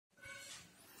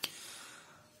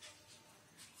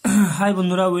High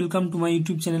বন্ধুরা, welcome to my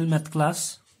YouTube channel math class.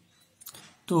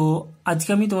 তো আজকে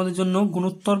আমি তোমাদের জন্য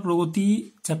গুণোত্তর প্রগতি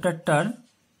চ্যাপ্টারটার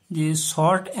যে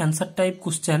short answer type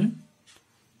question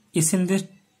এসএনদের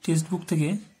text book থেকে,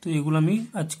 তো এগুলো আমি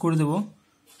আজ করে দেব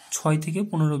 6 থেকে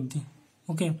 15 অবধি।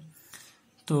 ওকে,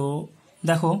 তো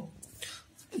দেখো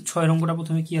 6 অঙ্কটা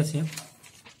প্রথমে কি আছে।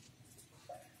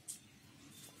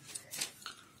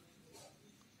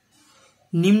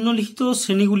 নিম্নলিখিত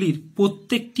শ্রেণীগুলির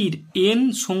প্রত্যেকটির n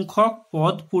সংখ্যক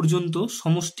পদ পর্যন্ত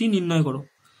সমষ্টি নির্ণয় করো।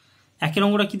 একের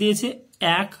অঙ্কটা কি দিয়েছে,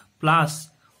 1 plus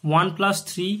 1 plus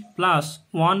 3 plus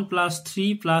 1 plus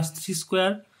 3 plus 3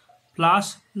 square plus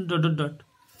dot dot dot.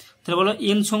 তাহলে বলো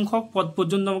n সংখ্যক পদ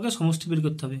পর্যন্ত আমাকে সমষ্টি বের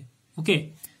করতে হবে। ওকে,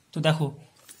 তো দেখো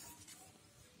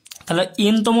তাহলে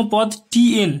n তম পদ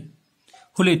tn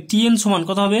হলে tn সমান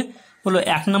কত হবে বলো,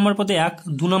 1 নম্বর পদে 1,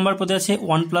 2 নম্বর পদে আছে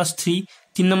 1 প্লাস 3,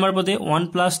 3 নম্বর পদে 1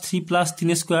 প্লাস 3 প্লাস 3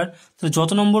 স্কোয়ার। তাহলে যত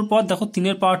নম্বর পদ দেখো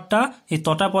 3-এর পাওয়ারটা এই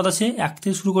তটা পদ আছে 1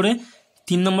 থেকে শুরু করে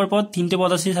 3 নম্বর পদ 3টে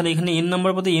পদ আছে, তাহলে এখানে n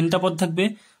নম্বর পদে nটা পদ থাকবে।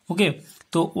 ওকে,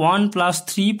 তো 1 plus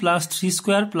 3 plus 3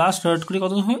 square plus dot করে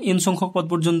কত n সংখ্যক পদ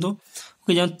পর্যন্ত।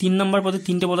 ওকে, যেমন 3 নম্বর পদে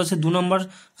 3টে পদ আছে, 2 নম্বর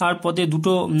আর পদে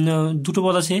দুটো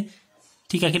পদ আছে,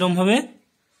 ঠিক একই রকমভাবে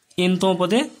n-তম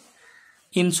পদে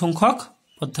n সংখ্যক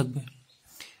পদ থাকবে।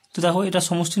 তো দেখো এটা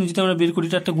সমষ্টি যদি আমরা বের করি,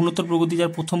 এটা একটা গুণোত্তর প্রগতি,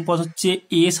 যার প্রথম পদ হচ্ছে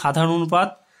a সাধারণ অনুপাত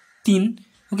 3।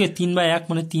 ওকে, 3/1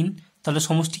 মানে 3, তাহলে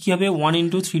সমষ্টি কি হবে 1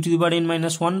 × 3n-1/3-1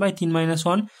 সমান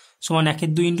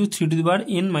 1/2 ×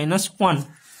 3n-1।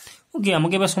 ওকে,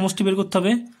 আমাকে এবার সমষ্টি বের করতে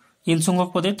হবে n সংখ্যক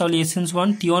পদের, তাহলে sn সমান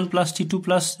t1 plus t2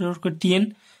 plus tn।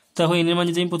 দেখো n এর মান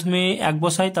যদি আমি প্রথমে 1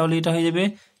 বসাই তাহলে এটা হয়ে যাবে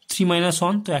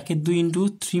 3-1, তো 1/2 ×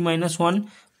 3-1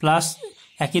 plus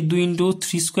 1/2 ×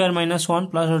 3 square minus 1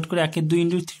 plus dot করে 1/2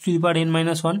 ×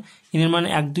 3n-1। এর মান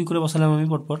 1-2 করে বসালাম আমি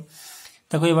পরপর।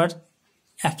 দেখো এবার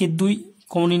 1/2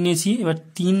 কমন নিয়েছি, এবার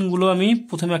 3গুলো আমি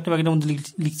প্রথমে একটা ব্র্যাকেটের মধ্যে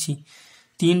লিখছি,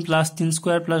 3 প্লাস 3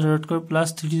 স্কোয়ার প্লাস ডট করে প্লাস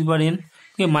 3n,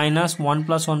 ওকে, মাইনাস 1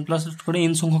 প্লাস 1 প্লাস ডট করে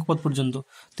n সংখ্যক পদ পর্যন্ত।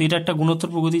 তো এটা একটা গুণোত্তর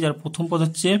প্রগতি, যার প্রথম পদ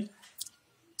হচ্ছে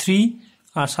 3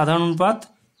 আর সাধারণ অনুপাত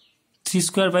 3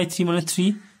 স্কোয়ার/3 মানে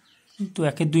 3, তো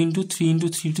 1/2 × 3 ×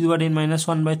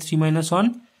 3n-1/3-1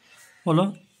 হলো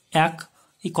 1।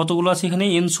 এই কতগুলো আছে এখানে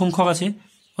n সংখ্যক আছে,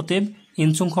 অতএব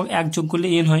n সংখ্যক 1 যোগ করলে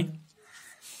n হয়,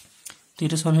 তো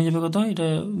এটা সমান হয়ে যাবে কত, এটা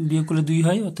বিয়োগ করলে 2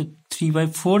 হয়, অতএব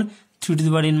 3/4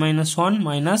 3n-1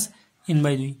 মাইনাস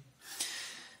n/2।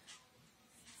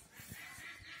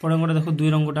 পরের অঙ্কটা দেখো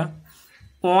 2 অঙ্কটা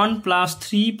 1 প্লাস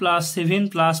 3 প্লাস 7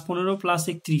 প্লাস 15 প্লাস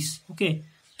 31। ওকে,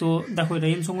 তো দেখো এটা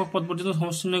n সংখ্যক পদ পর্যন্ত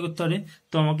সমষ্টি নির্ণয় করতে পারে,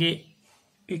 তো আমাকে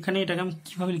এখানে এটাকে আমি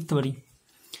কীভাবে লিখতে পারি,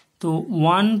 তো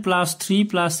 1 প্লাস 3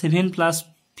 প্লাস 7 প্লাস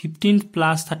 15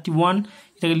 প্লাস 31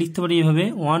 এটাকে লিখতে পারি এভাবে,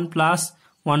 1 plus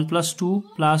 1 plus 2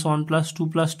 plus 1 plus 2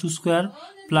 plus 2 square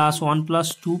plus 1 plus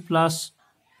 2 plus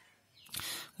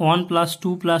 1 plus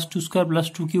 2 plus 2 square plus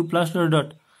 2 cube plus dot dot.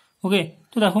 ওকে,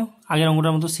 তো দেখো আগের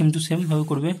অঙ্কটার মতো সেম টু সেম ভাবে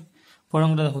করবে। পরের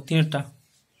অঙ্কটা দেখো 3-এরটা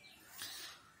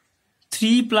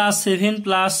 3 plus 7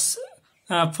 plus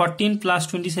 14 plus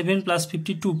 27 plus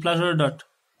 52 plus dot dot.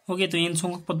 ওকে, তো n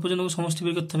সংখ্যক পদ পর্যন্ত সমষ্টি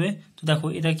বের করতে হবে। তো দেখো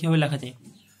এটা কীভাবে লেখা যায়,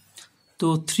 তো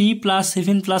 3 প্লাস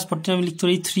 7 প্লাস 14 আমি লিখতে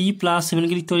পারি 3 প্লাস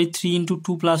 7কে লিখতে পারি 3 ×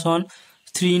 2 প্লাস 1,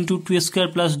 3 × 2 স্কোয়ার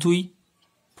প্লাস 2,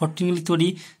 14কে লিখতে পারি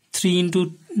 3 ×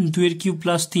 2 কিউব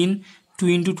প্লাস 3, 2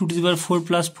 × 2⁴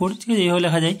 প্লাস 4। ঠিক আছে, এইভাবে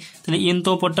লেখা যায়। তাহলে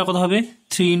n-তম পদটা কত হবে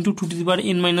 3 ×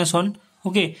 2n-1।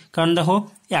 ওকে, কারণ দেখো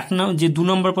যে 2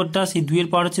 নম্বর পদটা, সেই 2-এর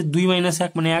পাওয়ার হচ্ছে 2 -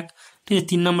 1 মানে 1। ঠিক আছে,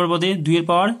 3 নম্বর পদে 2-এর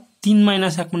পাওয়ার 3 -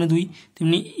 1 মানে 2,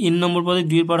 তেমনি n নম্বর পদে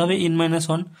 2-এর পাওয়ার হবে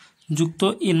n-1 যুক্ত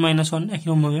n-1 একই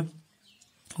রকমভাবে।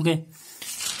 ওকে,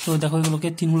 তো দেখো এগুলোকে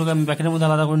 3গুলোকে আমি ব্র্যাকেটের মধ্যে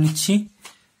আলাদা করে নিচ্ছি,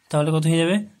 তাহলে কত হয়ে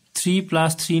যাবে 3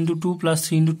 plus 3 × 2 plus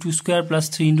 3 × 2 square plus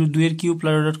 3 × 2-এর cube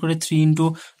plus dot করে 3 ×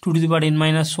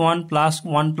 2n-1 plus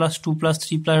 1 plus 2 plus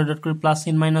 3 plus dot করে প্লাস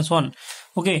n-1।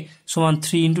 ওকে, সমান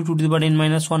 3 ×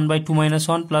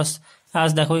 2n-1/2-1 প্লাস আজ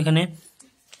দেখো এখানে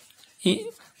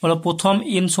বলো প্রথম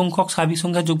n সংখ্যক স্বাভাবিক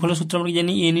সংখ্যার যোগফলের সূত্র আমরা কি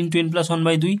জানি n × n +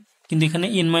 1/2, কিন্তু এখানে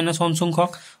n-1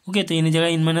 সংখ্যক। ওকে, তো n এর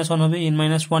জায়গায় n-1 হবে,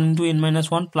 n-1 ×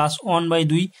 n-1 প্লাস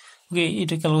 1/2। ওকে,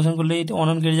 এটা ক্যালকুলেশন করলে এটা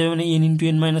 1 কেটে যাবে, মানে n ×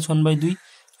 n-1/2,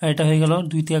 আর এটা হয়ে গেল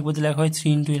 2 থেকে 1 বাদে লেখা হয়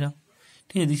 3 × এটা।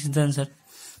 ঠিক আছে, দিস ইজ দ্য অ্যান্সার।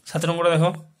 7 নম্বরটা দেখো,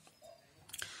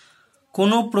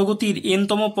 কোনো প্রগতির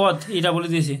n-তম পদ এটা বলে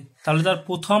দিয়েছে, তাহলে তার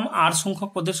প্রথম r সংখ্যক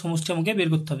পদের সমষ্টি আমাকে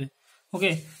বের করতে হবে।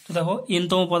 ওকে, তো দেখো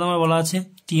n-তম পদ আমার বলা আছে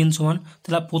tn সমান,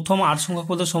 তাহলে প্রথম r সংখ্যক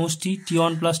পদের সমষ্টি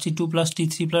t1 plus t2 plus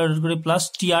t3 plus করে প্লাস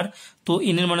tr। তো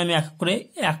n এর মানে আমি এক করে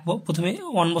প্রথমে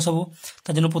 1 বসাবো,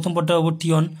 তার জন্য প্রথম পদটা পাবো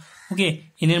t1। ওকে,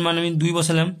 n এর মানে আমি 2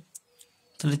 বসালাম,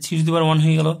 তাহলে 3⁴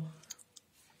 হয়ে গেল।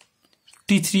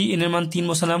 t3 n এর মান 3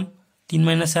 বসালাম, 3 -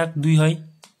 1 2 হয়,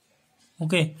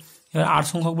 ওকে, এবার আর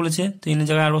সংখ্যক বলেছে তো এনের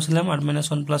জায়গায় আর বসালাম, আর মাইনাস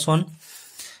ওয়ান প্লাস ওয়ান।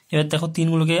 এবার দেখো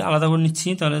তিনগুলোকে আলাদা করে নিচ্ছি,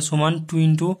 তাহলে সমান 2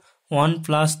 into 1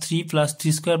 plus 3 plus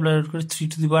 3 square plus 3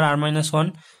 to the power R minus 1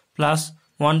 plus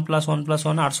 1 plus 1 plus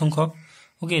 1 আর সংখ্যক।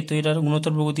 ওকে, তো এটার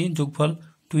গুণোত্তর প্রগতি যোগফল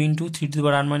 2 into 3 to the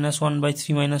power R minus 1 by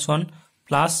 3 minus 1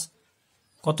 plus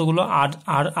কতগুলো আর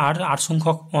আর আর আর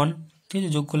সংখ্যক 1, ঠিক আছে,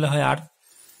 যোগ করলে হয় আর,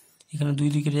 এখানে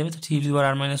 2 কেটে যাবে, তো 3 to the power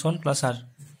R minus 1 plus আর।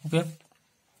 ওকে,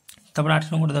 তারপরে 8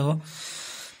 নম্বরটা দেখো,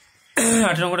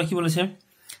 8 নম্বরটা কি বলেছে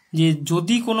যে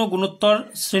যদি কোনো গুণোত্তর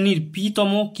শ্রেণীর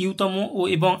p-তম q-তম ও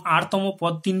এবং r-তম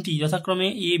পদ তিনটি যথাক্রমে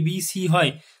a b c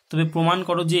হয়, তবে প্রমাণ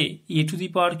করো যে a to the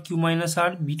power q minus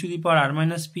r, b to the power r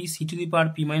minus p, c to the power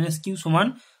p minus q সমান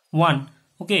 1।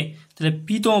 ওকে, তাহলে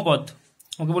p-তম পদ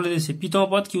ওকে বলে দিয়েছে, p-তম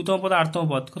পদ, q-তম পদ, r-তম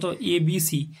পদ কত a b c।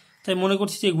 তাই মনে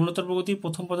করছি যে গুণোত্তর প্রগতির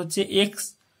প্রথম পদ হচ্ছে x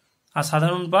আর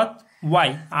সাধারণ অনুপাত y,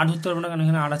 আর ধরতে পারবো না কারণ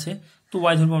এখানে আর আছে, তো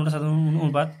y ধরবো আমরা সাধারণ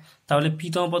অনুপাত। তাহলে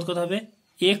p-তম পদ কত হবে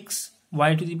x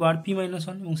y to the power p minus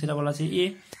 1 এবং সেটা বলা আছে a।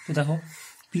 তো দেখো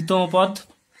p-তম পদ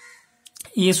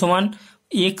a সমান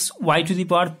x y to the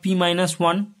power p minus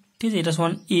 1, ঠিক আছে, এটা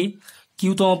সমান a।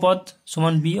 q-তম পদ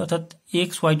সমান b অর্থাৎ x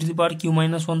y to the power q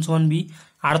minus 1 সমান b।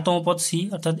 r-তম পদ c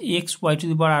অর্থাৎ x y to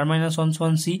the power r minus 1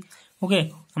 সমান c। ওকে,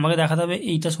 আমাকে দেখাতে হবে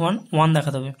এইটা সমান 1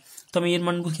 দেখাতে হবে, তো আমি এর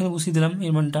মান এখানে বসিয়ে দিলাম,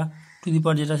 এর মানটা টু দি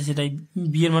পাওয়ার যেটা আছে সেটাই,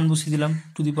 b এর মান বসিয়ে দিলাম,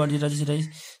 টু দি পাওয়ার যেটা আছে সেটাই,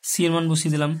 c এর মান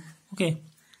বসিয়ে দিলাম। ওকে,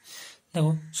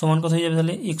 দেখো সমান কত হয়ে যাবে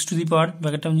তাহলে এক্স টু দি পাওয়ার,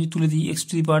 ব্র্যাকেটটা আমি যদি তুলে দিই, x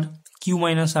to the power Q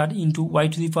minus R into Y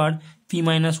to the power P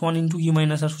minus 1 into Q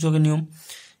minus আর, সূচকের নিয়ম,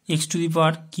 x to the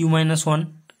power Q minus 1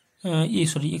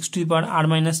 x to the power R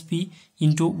minus P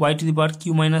into Y to the power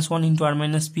Q minus 1 into R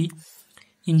minus P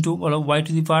into বলো Y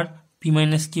to the power P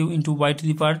minus Q into Y to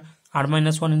the power R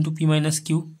minus 1 into P minus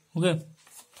Q. ওকে,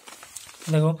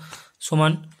 দেখো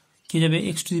সমান কি যাবে,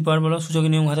 x to the পাওয়ার বলো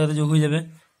সূচকের নিয়ম ঘাতে ঘাতে যোগ হয়ে যাবে,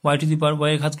 Y to the power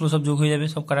y এর ঘাতগুলো সব যোগ হয়ে যাবে,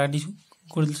 সব কাটাকাটি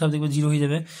করে দিলে সব দেখবে 0 হয়ে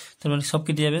যাবে, তার মানে সব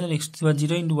কেটে যাবে, তাহলে x to the power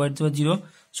 0 into Y to the পাওয়ার 0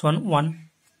 সমান 1।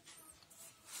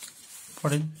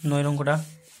 পরের 9 অঙ্কটা,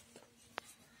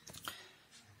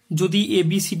 যদি এ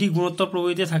বি সি ডি গুণোত্তর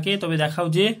প্রবৃত্তিতে থাকে তবে দেখাও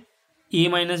যে এ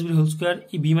minus B whole square,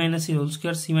 B minus C whole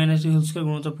square, C minus D whole square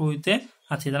গুণোত্তর প্রবৃত্তিতে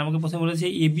আছে। তাহলে আমাকে প্রথমে বলেছে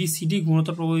এ বি সি ডি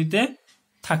গুণোত্তর প্রবৃত্তিতে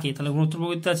থাকে, তাহলে গুণোত্তর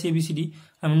প্রবৃত্তিতে আছে এ বি সি ডি।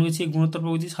 আমি মনে করছি গুণোত্তর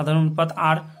প্রবৃত্তি সাধারণ অনুপাত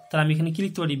আর, তাহলে আমি এখানে কি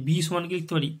লিখতে পারি, বি সমান কি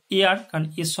লিখতে পারি এ আর, কারণ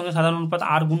এর সঙ্গে সাধারণ অনুপাত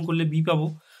আর গুণ করলে বি পাবো।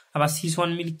 আবার সি সমান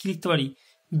মিলে কি লিখতে পারি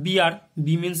B R,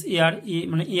 B means a আর, এ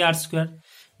মানে এ আর স্কোয়ার,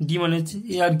 ডি মানে হচ্ছে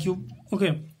এ আর কিউব। ওকে,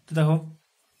 তো দেখো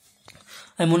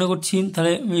আমি মনে করছি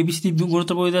তাহলে এবিসিডি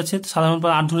গুণোত্তর প্রবৃত্তি আছে, সাধারণ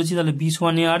অনুপাত আর ধরেছি, তাহলে বি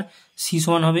সমান এ আর, সি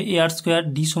সমান হবে এ আর স্কোয়ার,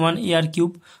 ডি সমান এ আর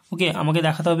কিউব। ওকে, আমাকে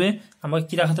দেখাতে হবে, আমাকে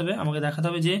কি দেখাতে হবে, আমাকে দেখাতে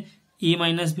হবে যে এ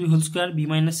minus B whole square, B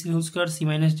minus C whole square, C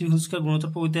minus D whole square গুণোত্তর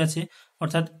প্রবৃত্তি আছে,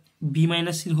 অর্থাৎ B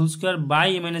minus C whole square by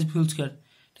A minus B whole square,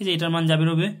 ঠিক আছে, এটার মান যা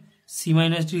বেরোবে C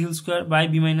minus D whole square by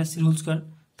B minus C whole square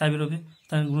তাই বেরোবে।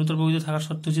 তাই গুণোত্তর প্রবৃত্তি থাকার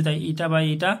শর্ত হচ্ছে তাই এইটা বাই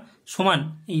এইটা সমান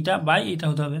এইটা বাই এইটা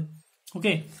হতে হবে।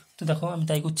 ওকে, তো দেখো আমি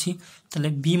তাই করছি, তাহলে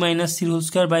B minus C whole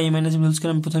square by A minus B whole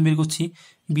square আমি প্রথমে বের করছি,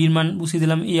 বির মান বসিয়ে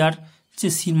দিলাম এ আর, যে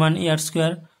সির মান এ আর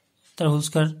স্কোয়ার তার হোল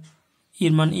স্কোয়ার,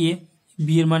 এর মান এ,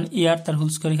 বি এর মান এ আর তার হোল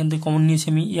স্কোয়ার, এখান থেকে কমন নিয়েছি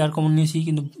আমি, এ আর কমন নিয়েছি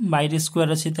কিন্তু বাইরে স্কোয়ার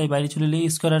আছে তাই বাইরে চলে এলে এ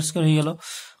স্কোয়ার আর স্কোয়ার হয়ে গেল,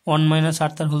 1 মাইনাস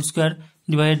আর তার হোল স্কোয়ার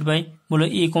ডিভাইডেড বাই বলো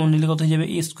এ কমন নিলে কত হয়ে যাবে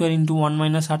এ স্কোয়ার ইন্টু 1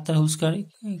 মাইনাস আর তার হোল স্কোয়ার,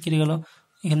 কেটে গেল,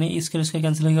 এখানে এ স্কোয়ার স্কোয়ার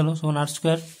ক্যান্সেল হয়ে গেল সমান আর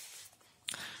স্কোয়ার।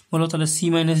 বলো তাহলে C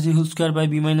minus D whole square by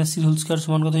B minus C whole square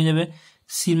সমান কত হয়ে যাবে,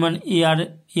 সির মান এ আর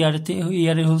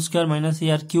এর হোল স্কোয়ার মাইনাস এ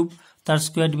আর কিউব তার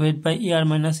square divide by A R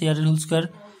minus এ আর এর হোল স্কোয়ার।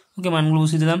 ওকে, মানগুলো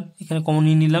বসিয়ে দিলাম, এখানে কমন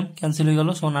নিয়ে নিলাম, ক্যান্সেল হয়ে গেল,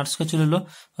 সমান আর স্কোয়ার চলে এলো,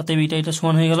 অতএব এটা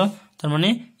সমান হয়ে গেল, তার মানে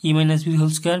ই minus B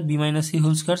whole square, B minus C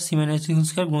whole square, C minus D whole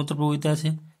square গুণোত্তর প্রবৃত্তি আছে,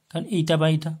 কারণ এইটা বা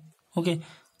এইটা। ওকে,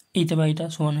 এইটা বা এইটা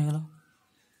সমান হয়ে গেল।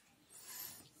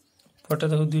 পরটা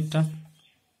দেখো দুইটা,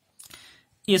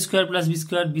 এ square plus B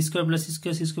square, B square plus C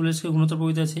square, C square plus square গুণোত্তর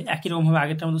প্রবৃত্তি আছে, একই রকমভাবে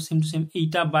আগেরটার মতো সেম টু সেম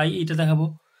এইটা বাই এইটা দেখাবো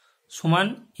সমান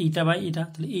এইটা বাই এটা,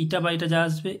 তাহলে এইটা বাই এটা যা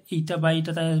আসবে এইটা বাই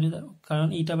এটা তাই আসবে, কারণ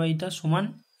এইটা বাই এটা সমান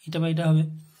এইটা বাই এটা হবে।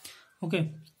 ওকে,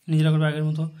 নিজেরা করবে আগের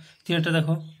মতো। তিনটা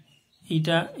দেখো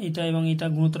এইটা এটা এবং এইটা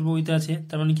গুণোত্তর প্রবৃত্তি আছে,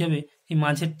 তার মানে কি হবে এই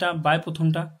মাঝেরটা বাই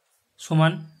প্রথমটা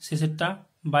সমান শেষেরটা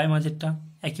বাই মাঝেরটা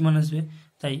একই মান আসবে,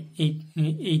 তাই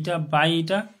এইটা বাই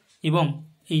এইটা এবং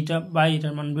এইটা বাই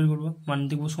এটার মান বের করবো, মান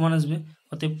দেখবো সমান আসবে,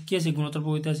 অতএব কি আছে গুণোত্তর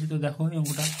প্রবৃত্তি আছে। তো দেখো এই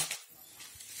অঙ্কটা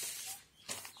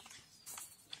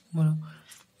বলো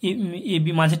এ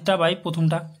বি মাঝেরটা বাই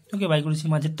প্রথমটা, ওকে বাই করেছি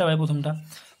মাঝেরটা বাই প্রথমটা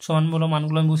সমান, বলো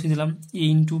মানগুলো আমি বসিয়ে দিলাম, এ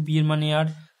ইন্টু বি এর মান এ আর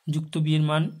যুক্ত বি এর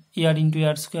মান এ আর ইন্টু এ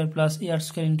আর স্কোয়ার প্লাস এ আর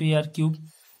স্কোয়ার ইন্টু এ আর কিউব,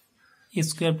 এ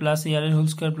স্কোয়ার প্লাস এ আর এর হোল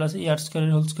স্কোয়ার প্লাস এ আর স্কোয়ার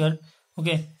এর হোল স্কোয়ার।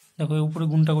 ওকে, দেখো উপরে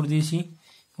গুণটা করে দিয়েছি,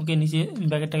 ওকে নিচে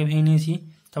ব্র্যাকেটটাকে ভেঙে নিয়েছি,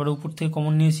 তারপরে উপর থেকে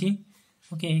কমন নিয়েছি,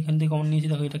 ওকে এখান থেকে কমন নিয়েছি,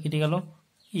 দেখো এটা কেটে গেল,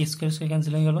 এ স্কোয়ার স্কোয়ার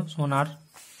ক্যান্সেল হয়ে গেল সমান আর।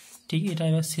 ঠিক এটা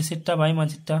এবার শেষেরটা বাই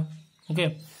মাঝেরটা। ওকে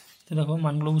তো দেখো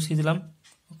মানগুলো বসিয়ে দিলাম,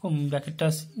 ব্র্যাকেটটা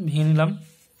ভেঙে নিলাম,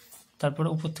 তারপরে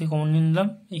উপর থেকে কমন নিয়ে নিলাম,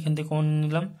 এখান থেকে কমন নিয়ে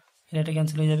নিলাম, এটা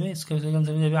ক্যান্সেল হয়ে যাবে, স্কোয়ার স্কোয়ার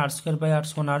ক্যান্সেল হয়ে যাবে, আর স্কোয়ার বাই আর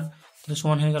সমান আর, তাহলে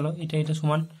সমান হয়ে গেল, এটা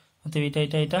সমান, অতএব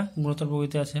এটা গুণোত্তর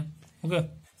প্রকৃতিতে আছে। ওকে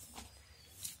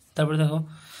তারপরে দেখো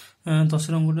 10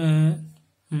 অঙ্কটা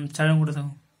 4 অঙ্কটা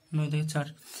দেখো 9 থেকে 4,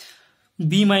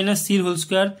 বি মাইনাস সির whole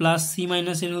square plus C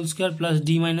minus এর whole square plus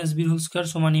D minus বির হোল স্কোয়ার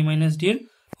সমান এ মাইনাস ডি এর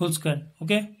হোল স্কোয়ার।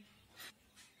 ওকে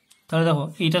তাহলে দেখো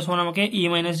এইটা সমান আমাকে এ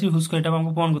মাইনাস ডির হোল স্কোয়ার, এটা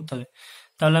আমাকে প্রমাণ করতে হবে।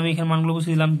 তাহলে আমি এখানে মানগুলো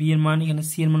বসিয়ে দিলাম, বি এর মান, এখানে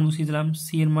সি এর মান বসিয়ে দিলাম,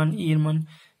 সি এর মান, এ এর মান,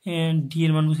 ডি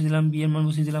এর মান বসিয়ে দিলাম, বি এর মান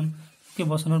বসিয়ে দিলাম। ওকে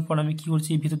বসানোর পর আমি কি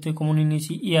করছি, ভিতর থেকে কমন নিয়ে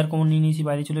নিয়েছি, এ আর কমন নিয়ে নিয়েছি,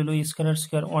 বাইরে চলে এলো, স্কোয়ার আর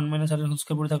স্কোয়ার 1 মাইনাস আর হোল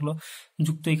স্কোয়ার পড়ে থাকলো,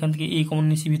 যুক্ত এখান থেকে এ কমন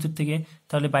নিয়েছি ভিতর থেকে,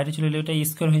 তাহলে বাইরে চলে এলো, এটা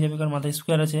স্কোয়ার হয়ে যাবে কারণ মাথায়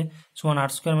স্কোয়ার আছে, সমান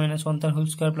আর স্কোয়ার মাইনাস 1 তার হোল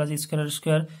স্কোয়ার প্লাস স্কোয়ার আর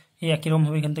স্কোয়ার, এই একই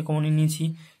রকমভাবে এখান থেকে কমন নিয়ে নিয়েছি,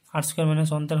 আর স্কোয়ার মাইনাস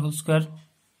 1 তার হোল স্কোয়ার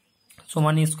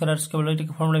সমান এ স্কোয়ার আর স্কোয়ার,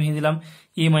 এটাকে ফর্মুলা ভেঙে দিলাম,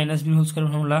 এ minus B whole square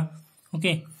formula.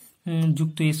 ওকে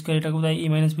যুক্ত এ স্কোয়ার, এটাকে কোথায় এ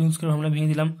minus B whole square formula ভেঙে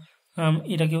দিলাম,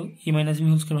 এটাকেও এ minus B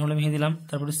whole square formula ভেঙে দিলাম,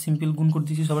 তারপরে সিম্পল গুণ করে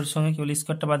দিয়েছি সবার সঙ্গে, কেবল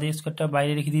স্কোয়ারটা বাদে স্কোয়ারটা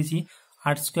বাইরে রেখে দিয়েছি,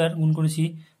 আর স্কোয়ার গুণ করেছি।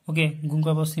 ওকে গুণ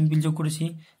করার পর সিম্পল যোগ করেছি,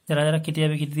 যারা যারা কেটে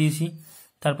যাবে কেটে দিয়েছি।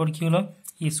 তারপর কি হলো,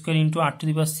 এ square into R to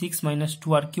the power 6 minus 2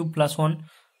 R cube plus 1,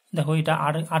 দেখো এটা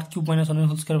আর কিউব মাইনাস 1 এর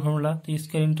হোল স্কোয়ার ফর্মুলা, তো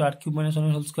স্কোয়ার ইন্টু আর কিউব মাইনাস 1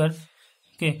 এর হোল স্কোয়ার।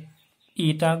 ওকে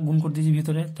এটা গুণ করে দিয়েছি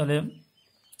ভিতরে, তাহলে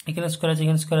এখানে স্কোয়ার আছে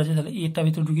এখানে স্কোয়ার আছে, তাহলে এটা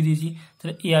ভিতরে ঢুকিয়ে দিয়েছি,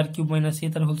 তাহলে এ আর কিউব মাইনাস এ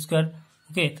তার হোল স্কোয়ার।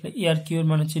 ওকে তাহলে এ আর কিউবের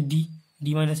মান হচ্ছে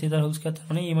ডি মাইনাস এ তার হোল স্কোয়ার, তার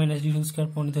মানে এ মাইনাস ডি হোল স্কোয়ার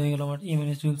প্রমাণিত হয়ে গেল আমার, এ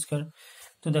মাইনাস ডি হোল স্কোয়ার।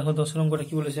 তো দেখো 10 অঙ্কটা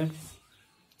কি বলেছে,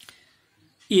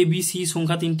 এ বি সি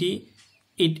সংখ্যা তিনটি,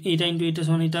 এইটা ইন্টু এটা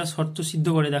সমান এটা শর্ত সিদ্ধ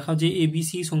করে দেখাও যে এ বি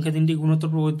সি সংখ্যা তিনটি গুণোত্তর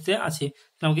প্রকৃতিতে আছে।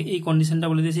 আমাকে এই কন্ডিশনটা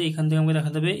বলে দিয়েছে, এখান থেকে আমাকে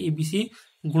দেখাতে হবে এ বি সি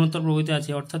গুণোত্তর প্রকৃতিতে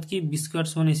আছে, অর্থাৎ কি বি স্কোয়ার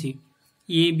সমান এসি,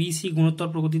 এ বি সি গুণোত্তর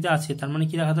প্রকৃতিতে আছে, তার মানে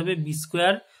কি দেখাতে হবে বি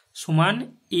স্কোয়ার সমান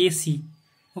এ সি।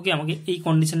 ওকে আমাকে এই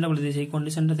কন্ডিশনটা বলে দিয়েছে, এই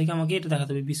কন্ডিশনটা থেকে আমাকে এটা দেখাতে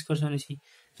হবে বি স্কোয়ার সমান এসি।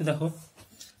 তো দেখো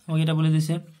আমাকে এটা বলে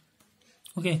দিয়েছে।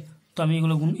 ওকে তো আমি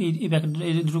এগুলো গুণ এই ব্যাকেট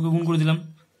এই দুটোকে গুণ করে দিলাম,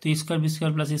 তো এ square B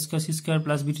square plus A square C square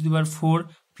plus B to the power 4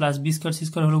 plus B square C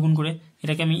square হলো গুণ করে,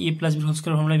 এটাকে আমি এ প্লাস বি হোল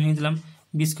স্কোয়ার ফর্মুলায় ভেঙে দিলাম,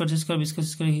 B square C square B square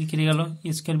C square কেটে গেল,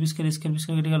 এ square B square square B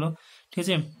square কেটে গেল। ঠিক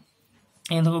আছে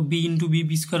এখানে দেখো বি ইন্টু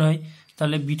বি স্কোয়ার হয়,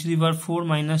 তাহলে B to the power 4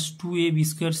 minus 2a B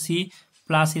square C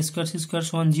plus A square C square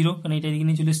সমান 0, কারণ এটা এদিকে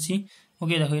নিয়ে চলে এসেছি।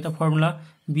 ওকে দেখো এটা formula,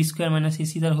 B square minus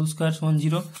AC তার হোল স্কোয়ার সমান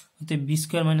 0, অর্থাৎ বি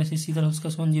স্কোয়ার মাইনাস এসি তার হোল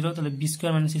স্কোয়ার সমান 0, তাহলে বি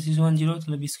স্কোয়ার মাইনাস এসি সমান 0,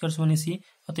 তাহলে বি স্কোয়ার সমান এসি,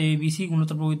 অর্থাৎ এ বি সি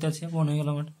গুণোত্তর প্রকৃতিতে আছে, প্রমাণ হয়ে গেল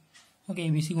আমার। ওকে এ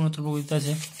বি সি গুণোত্তর প্রকৃতিতে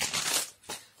আছে।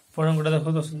 পরের অঙ্কটা দেখো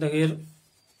 10 দাগের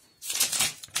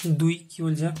 2 কি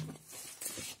বলছে,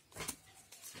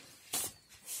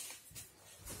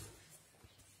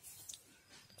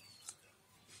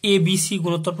 এ বি সি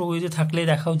গুণোত্তর প্রকৃতিতে থাকলে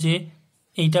দেখাও যে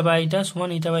এইটা বা এইটা সমান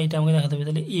এইটা বা এইটা আমাকে দেখাতে হবে।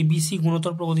 তাহলে এ বি সি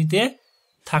গুণোত্তর প্রকৃতিতে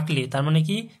থাকলে তার মানে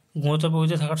কি গুণোত্তর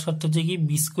প্রকৃতিতে থাকার শর্ত হচ্ছে কি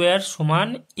বি স্কোয়ার সমান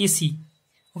এসি।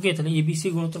 ওকে তাহলে এ বি সি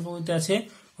গুণোত্তর প্রকৃতিতে আছে,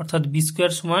 অর্থাৎ বি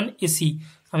স্কোয়ার সমান এসি।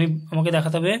 আমাকে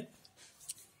দেখাতে হবে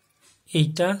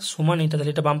এইটা সমান এইটা,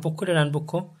 তাহলে এটা বাম পক্ষ এটা ডান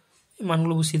পক্ষ,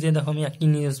 মানগুলো বসিয়ে দিয়ে দেখো আমি একই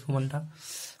নিয়ে আসবো মানটা।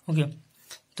 ওকে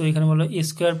তো এখানে বলো এ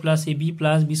square plus A B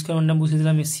plus B square মানটা বসিয়ে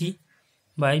দিলাম এসি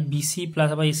বাই বিসি প্লাস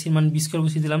আবার এসির মান বি স্কোয়ার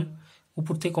বসিয়ে দিলাম,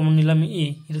 উপর থেকে কমন নিলাম এ,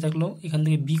 এটা থাকলো এখান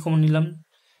থেকে বি কমন নিলাম,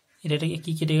 এটাকে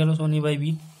কি কেটে গেল সমান এ বাই বি,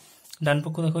 ডান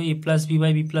পক্ষ দেখো এ plus B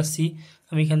by B plus C,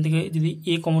 আমি এখান থেকে যদি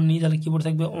এ কমন নিই তাহলে কি পড়ে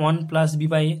থাকবে 1 প্লাস বি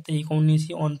বাই এ, তাই এ কমন নিয়েছি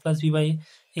 1 প্লাস বি বাই এ,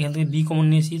 এখান থেকে বি কমন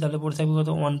নিয়েছি তাহলে পড়ে থাকবে কত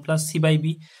 1 প্লাস সি বাই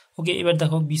বি। ওকে এবার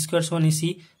দেখো বি স্কোয়ার সমান এসি,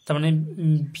 তার মানে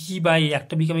বি বাই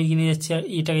একটা বিকে আমি এগিয়ে নিয়ে যাচ্ছি আর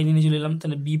এটাকে এগিয়ে নিয়ে চলে এলাম,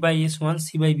 তাহলে বি বাই এ সমান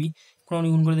সি বাই বি, কোনো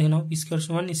গুণ করে দেখে নাও বি স্কোয়ার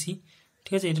সমান এসি।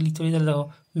 ঠিক আছে এটা লিখতে পারি, তাহলে দেখো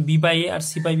B by A R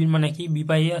C by বির মানে কি B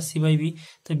by A R C by B,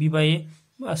 তাই B by A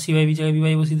R C by B জায়গায় বি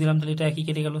বাই বসিয়ে দিলাম, তাহলে এটা একই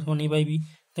কেটে গেল সমান এ বাই বি,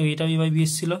 তবে এটা বি বাই বি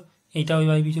এসেছিল এইটাও এ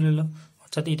বাই বি চলে এলো,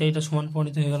 অর্থাৎ এটা সমান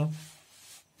প্রমাণিত হয়ে গেল।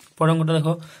 পরের অঙ্কটা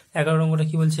দেখো 11 অঙ্কটা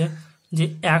কি বলছে যে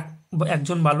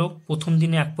একজন বালক প্রথম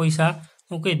দিনে 1 পয়সা,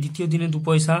 ওকে দ্বিতীয় দিনে 2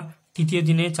 পয়সা, তৃতীয়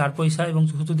দিনে 4 পয়সা এবং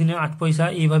চতুর্থ দিনে 8 পয়সা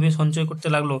এইভাবে সঞ্চয় করতে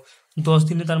লাগলো, 10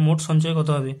 দিনে তার মোট সঞ্চয় কত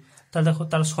হবে। তা দেখো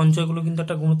তার সঞ্চয়গুলো কিন্তু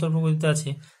একটা গুণোত্তর প্রকৃতিতে আছে,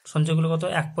 সঞ্চয়গুলো কত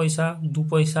 1 পয়সা 2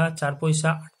 পয়সা 4 পয়সা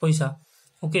 8 পয়সা।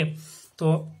 ওকে তো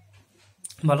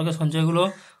বালকের সঞ্চয়গুলো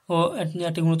ও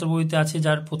একটি গুণোত্তর প্রকৃতিতে আছে,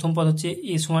 যার প্রথম পদ হচ্ছে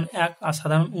এ সমান 1 আর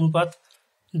সাধারণ অনুপাত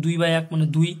 2/1 মানে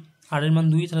 2, আর এর মান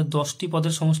 2, তাহলে 10টি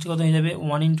পদের সমষ্টি কত হয়ে যাবে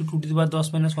 1 × 2 টু দি পাওয়ার 10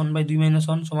 - 1/2 -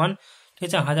 1 সমান, ঠিক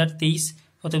আছে 1023,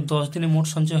 অতএব 10 দিনে মোট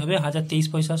সঞ্চয় হবে 1023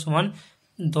 পয়সা সমান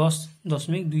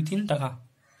 10.23 টাকা।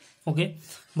 ওকে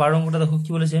 12 অঙ্কটা দেখো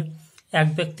কি বলেছে, এক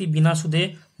ব্যক্তি বিনা সুদে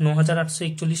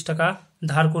 9,841 টাকা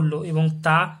ধার করলো এবং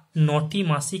তা 9টি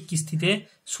মাসিক কিস্তিতে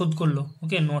শোধ করলো।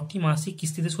 ওকে, 9টি মাসিক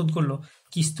কিস্তিতে শোধ করলো।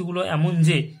 কিস্তিগুলো এমন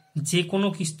যে কোনো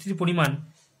কিস্তির পরিমাণ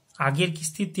আগের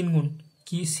কিস্তির 3 গুণ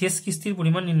কি শেষ কিস্তির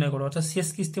পরিমাণ নির্ণয় করো। অর্থাৎ শেষ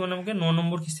কিস্তি মানে আমাকে 9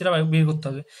 নম্বর কিস্তিটা বের করতে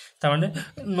হবে, তার মানে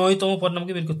 9তম পদ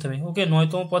আমাকে বের করতে হবে। ওকে,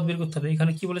 9তম পদ বের করতে হবে।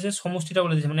 এখানে কি বলেছে, সমষ্টিটা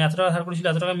বলে দিয়েছে, মানে এত টাকা ধার করেছিল,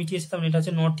 এত টাকা মিটিয়েছে, তার মানে এটা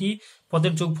হচ্ছে 9টি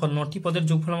পদের যোগফল। 9টি পদের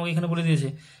যোগফল আমাকে এখানে বলে দিয়েছে,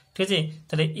 ঠিক আছে।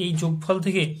 তাহলে এই যোগফল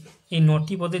থেকে, এই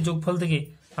 9টি পদের যোগফল থেকে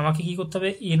আমাকে কি করতে হবে,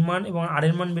 এর মান এবং আর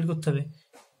এর মান বের করতে হবে।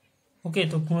 ওকে,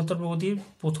 তো গুণোত্তর প্রগতির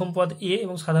প্রথম পদ এ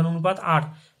এবং সাধারণ অনুপাত আর,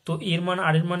 তো এর মান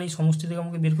আর এর মান এই সমষ্টি থেকে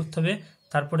আমাকে বের করতে হবে,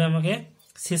 তারপরে আমাকে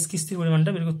শেষ কিস্তির পরিমাণটা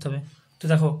বের করতে হবে। তো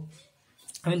দেখো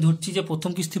আমি ধরছি যে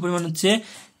প্রথম কিস্তির পরিমাণ হচ্ছে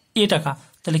এ টাকা,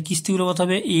 তাহলে কিস্তিগুলো কত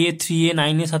হবে, এ 3A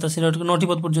 9A 87 9টি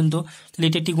পদ পর্যন্ত। তাহলে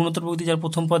এটা একটি গুণোত্তর প্রগতি যার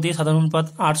প্রথম পদ এ, সাধারণ অনুপাত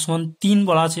 8 = 3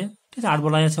 বলা আছে, ঠিক আছে, 8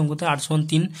 বলা আছে অঙ্কতে, 8 =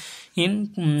 3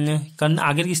 কারণ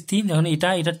আগের কিস্তি যখন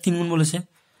এটার 3 গুণ বলেছে।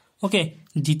 ওকে,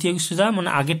 দ্বিতীয় কিস্তিটা মানে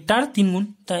আগেরটার 3 গুণ,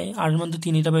 তাই আর মান তো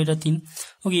 3, এটা বা এটা 3।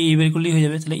 ওকে, এই বের করলেই হয়ে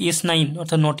যাবে। তাহলে S9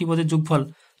 অর্থাৎ 9টি পদের যোগফল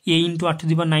a ×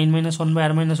 8⁻9 - 1 /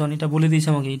 r-1, এটা বলে দিয়েছে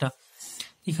আমাকে। এটা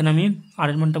এখানে আমি আর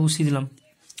এর মানটা বসিয়ে দিলাম।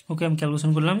 ওকে, আমি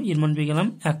ক্যালকুলেশন করলাম, এর মান পেয়ে গেলাম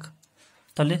 1।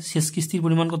 তাহলে শেষ কিস্তির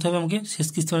পরিমাণ কত হবে, আমাকে শেষ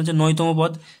কিস্তি মানে হচ্ছে 9তম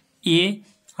পদ a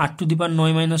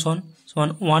 8⁻9 - 1 সমান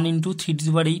 1 ×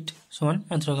 3⁸ সমান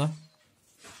এত টাকা।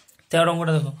 13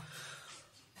 অঙ্কটা দেখো,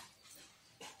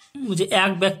 যে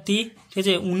এক ব্যক্তি, ঠিক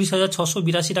আছে,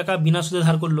 19,682 টাকা বিনা সুদে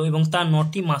ধার করলো এবং তার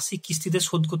 9টি মাসিক কিস্তিতে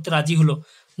শোধ করতে রাজি হলো,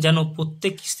 যেন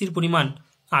প্রত্যেক কিস্তির পরিমাণ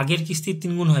আগের কিস্তির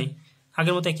 3 গুণ হয়।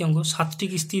 আগের মতো একই অঙ্ক। 7টি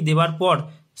কিস্তি দেওয়ার পর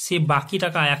সে বাকি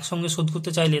টাকা একসঙ্গে শোধ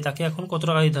করতে চাইলে তাকে এখন কত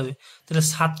টাকা দিতে হবে। তাহলে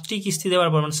 7টি কিস্তি দেওয়ার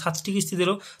পর, মানে 7টি কিস্তি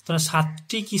দিল, তাহলে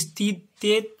 7টি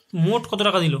কিস্তিতে মোট কত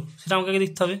টাকা দিল সেটা আমাকে আগে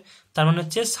দেখতে হবে। তার মানে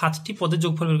হচ্ছে 7টি পদের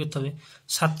যোগফল বের করতে হবে।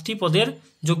 7টি পদের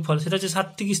যোগফল সেটা হচ্ছে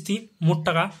 7টি কিস্তি মোট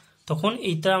টাকা, তখন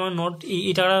এইটা আমার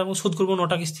এই টাকাটা শোধ করবো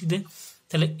 9টা কিস্তিতে।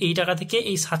 তাহলে এই টাকা থেকে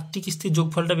এই 7টি কিস্তির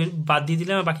যোগফলটা বাদ দিয়ে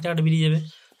দিলে আমার বাকি টাকাটা বেরিয়ে যাবে।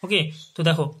 ওকে, তো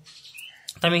দেখো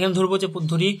তাই আমি এখানে ধরবো যে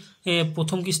ধরি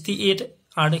প্রথম কিস্তি 8,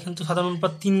 আর এখানে তো সাধারণ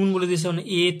অনুপাত 3 গুণ বলে দিয়েছে, মানে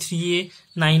a 3A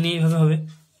 9A এভাবে হবে।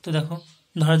 তো দেখো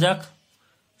ধরা যাক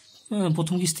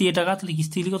প্রথম কিস্তি এ টাকা, তাহলে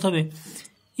কিস্তিগুলি কত হবে,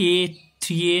 a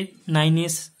 3A 9A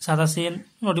 87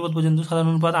 9টি পদ পর্যন্ত, সাধারণ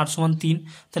অনুপাত 8 = 3।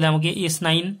 তাহলে আমাকে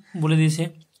S9 বলে দিয়েছে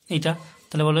এইটা,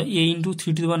 তাহলে বলো a ×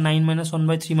 3⁻9 - 1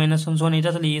 / 3 - 1 সমান এটা।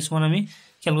 তাহলে এস মান আমি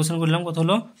ক্যালকুলেশন করলাম, কত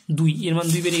হলো 2, এর মান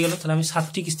 2 বেরিয়ে গেল। তাহলে আমি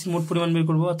 7টি কিস্তির মোট পরিমাণ বের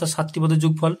করবো, অর্থাৎ 7টি পদের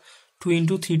যোগফল 2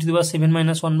 × 3⁻7 -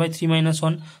 1 / 3 -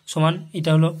 1 সমান এটা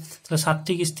হলো। তাহলে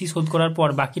 7টি কিস্তি শোধ করার পর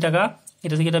বাকি টাকা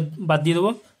এটা থেকে এটা বাদ দিয়ে দেবো,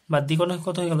 বাদ দিয়ে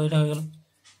কত হয়ে গেল, এটা হয়ে গেল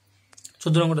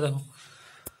 14 অঙ্কটা দেখো,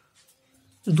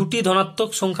 দুটি ধনাত্মক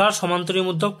সংখ্যার সমান্তরীয়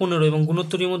মধ্যক 15 এবং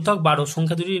গুণোত্তরীয় মধ্যক 12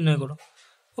 সংখ্যা দুটি নির্ণয় করো।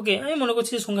 ওকে, আমি মনে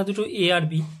করছি যে সংখ্যা দুটো এ আর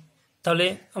বি, তাহলে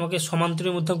আমাকে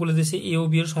সমান্তরীয় মধ্যক বলে দিয়েছে, এ ও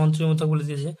বি এর সমান্তরীয় মধ্যক বলে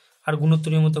দিয়েছে, আর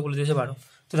গুণোত্তরীয় মধ্যক বলে দিয়েছে 12।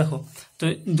 তো দেখো, তো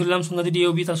ধরলাম সংখ্যা দুটি এ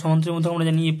ও বি, তার সমান্তরীয় মধ্যক আমরা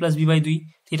জানি a + b/2,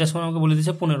 এটা সমান আমাকে বলে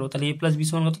দিয়েছে 15, তাহলে a + b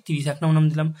সমান কত 30, এক নাম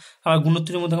দিলাম। আবার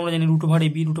গুণোত্তরীয় মধ্যক আমরা জানি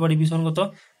 √ab সমান কত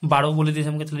 12 বলে দিয়েছে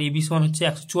আমাকে, তাহলে ab সমান হচ্ছে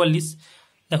 144।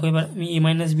 দেখো এবার আমি a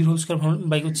 - b whole square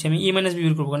by করছি, আমি a - b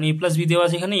বের করবো, কারণ a + b দেওয়া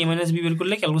আছে এখানে, a - b বের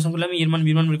করলে ক্যালকুলেশন করলে আমি এর মান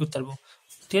বির মান বের করতে পারবো,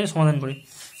 ঠিক আছে, সমাধান করে।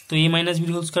 তো a - b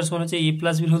হোল স্কয়ার সমান হচ্ছে a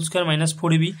 + b whole square -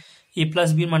 4ab, a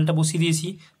 + b এর মানটা বসিয়ে দিয়েছি,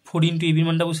 4 × ab এর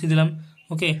মানটা বসিয়ে দিলাম।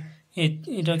 ওকে,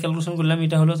 এটা ক্যালকুলেশন করলাম,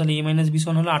 এটা হলো, তাহলে a - b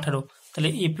সমান হলো 18, তাহলে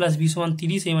a + b সমান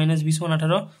 30, a - b সমান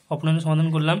 18, অপনয়নের সমাধান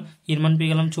করলাম, এর মান পেয়ে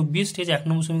গেলাম 24, ঠিক আছে, 1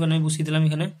 নম্বর সমীকরণে আমি বসিয়ে দিলাম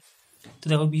এখানে। তো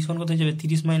দেখো b সমান কত হয়ে যাবে,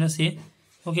 30 - a,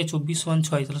 ওকে, 24 =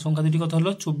 6, তাহলে সংখ্যা দুটি কত হলো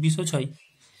 24 ও 6।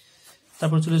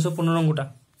 তারপর চলে এসো 15 অঙ্কটা।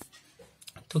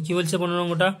 তো কি বলছে 15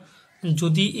 অঙ্কটা,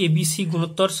 যদি ABC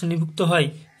গুণোত্তর শ্রেণীভুক্ত হয়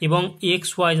এবং x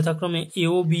y যথাক্রমে a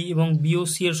ও b এবং b ও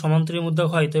c এর সমান্তরীয় মধ্যক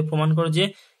হয়, তবে প্রমাণ করো যে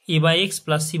a/x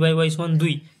 + c/y সমান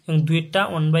 2 এবং 2-এরটা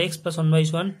 1/x + 1/y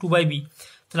সমান 2/b।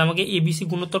 তাহলে আমাকে ABC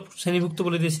গুণোত্তর শ্রেণীভুক্ত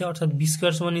বলে দিয়েছে, অর্থাৎ b²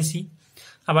 সমান ac।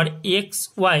 আবার x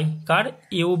y car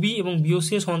a O b এবং b ও c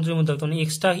এর সমান্তরীয় মধ্যক, তখন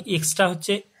এক্সটা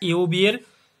হচ্ছে a ও b এর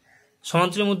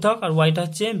সমান্তরীয় মধ্যক, আর ওয়াইটা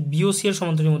হচ্ছে b ও c এর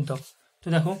সমান্তরীয় মধ্যক। তো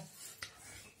দেখো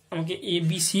আমাকে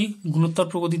ABC গুণোত্তর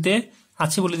প্রগতিতে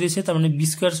আছে বলে দিয়েছে, তার মানে b²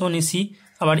 সমান ac।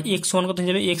 আবার x সমান কত হয়ে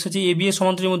যাবে, x হচ্ছে ab এর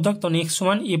সমান্তরীয় মধ্যক, তখন x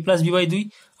সমান a + b/2,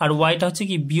 আর ওয়াইটা হচ্ছে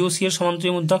কি b ও c এর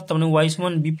সমান্তরীয় মধ্যক, তার মানে y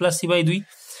সমান b + c/2।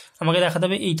 আমাকে দেখাতে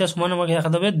হবে এইটা সমান, আমাকে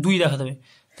দেখাতে হবে 2 দেখাতে হবে।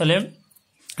 তাহলে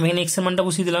আমি এখানে x এর মানটা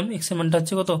বসিয়ে দিলাম, x এর মানটা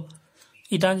হচ্ছে কত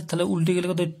এটা, তাহলে উল্টে গেলে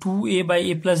কত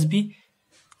 2a/a + b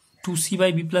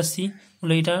 2c/b + c,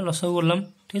 বলে এটা লসাগু করলাম,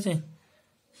 ঠিক আছে,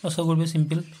 লসাগু করবে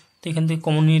সিম্পল। তো এখান থেকে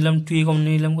কমন নিয়ে নিলাম, 2a কমন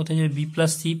নিয়ে নিলাম, কোথায় যাবে b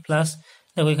 + c প্লাস,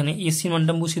 দেখো এখানে এসির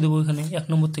মানটা বসিয়ে দেবো এখানে 1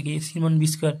 নম্বর থেকে, এসির মান b²,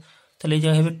 তাহলে এই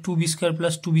জায়গায় হবে 2b²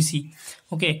 + 2bc।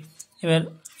 ওকে, এবার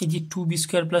এই যে two B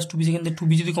square plus two B সেখান থেকে টু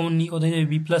বি যদি কমন নিই কত হয়ে যাবে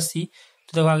বি প্লাস সি।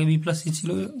 তো দেখো আগে বি প্লাস সি ছিল,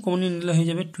 কমন নিলে হয়ে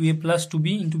যাবে টু এ plus two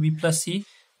B into B plus C.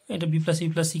 এটা বি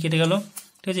প্লাস সি কেটে গেল,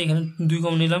 ঠিক আছে। এখানে 2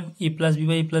 কমন নিলাম, এ plus B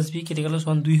by A plus B কেটে গেল,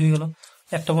 সমান 2 হয়ে গেল।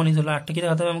 একটা বনিত হলো, আটটা কি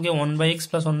দেখাতে হবে আমাকে 1/x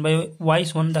প্লাস 1/y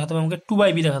সমান দেখাতে হবে আমাকে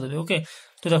 2/b দেখাতে হবে। ওকে,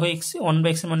 তো দেখো এক্স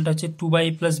 1/x এর মানটা হচ্ছে 2/a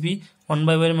প্লাস বি,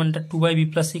 1/y এর মানটা 2/b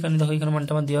প্লাস সি, কারণ দেখো এখানে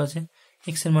মানটা আমার দেওয়া আছে,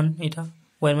 এক্স এর মান এটা,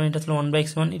 ওয়াই এর মান এটা, তাহলে 1/x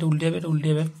এর মান এটা উল্টে যাবে, এটা উল্টে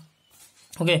যাবে।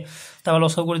 ওকে, তারপর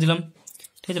লসাগু করে দিলাম,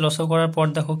 ঠিক আছে। লসাগু করার পর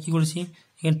দেখো কি করেছি,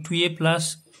 এখানে 2a প্লাস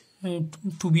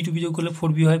 2b যোগ করলে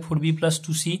 4b হয়, 4b প্লাস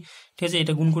 2c, ঠিক আছে।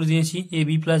 এটা গুণ করে দিয়েছি, A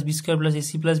B plus B square plus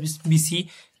AC plus BC.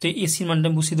 তো এসির মানটা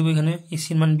বসিয়ে দেবো এখানে,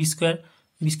 এসির মান বি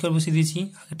স্কোয়ার বসিয়ে দিয়েছি,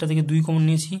 আগেরটা থেকে 2 কমন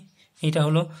নিয়েছি, এইটা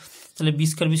হলো। তাহলে বি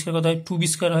স্কোয়ার কত হয়, 2b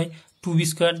স্কোয়ার হয়, 2b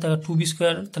স্কোয়ার দেখো 2b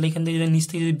স্কোয়ার, তাহলে এখান থেকে যদি নিচ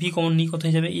থেকে যদি বি কমন নিই কত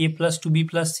হয়ে যাবে, এ প্লাস 2b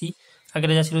প্লাস সি,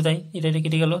 আগেটা যা ছিল তাই, এটা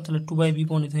কেটে গেল, তাহলে 2/b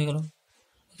প্রমাণিত হয়ে গেল।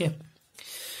 ওকে,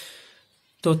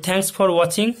 তো থ্যাঙ্কস ফর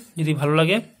ওয়াচিং। যদি ভালো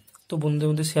লাগে তো বন্ধুদের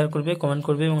মধ্যে শেয়ার করবে, কমেন্ট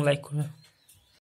করবে এবং লাইক করবে।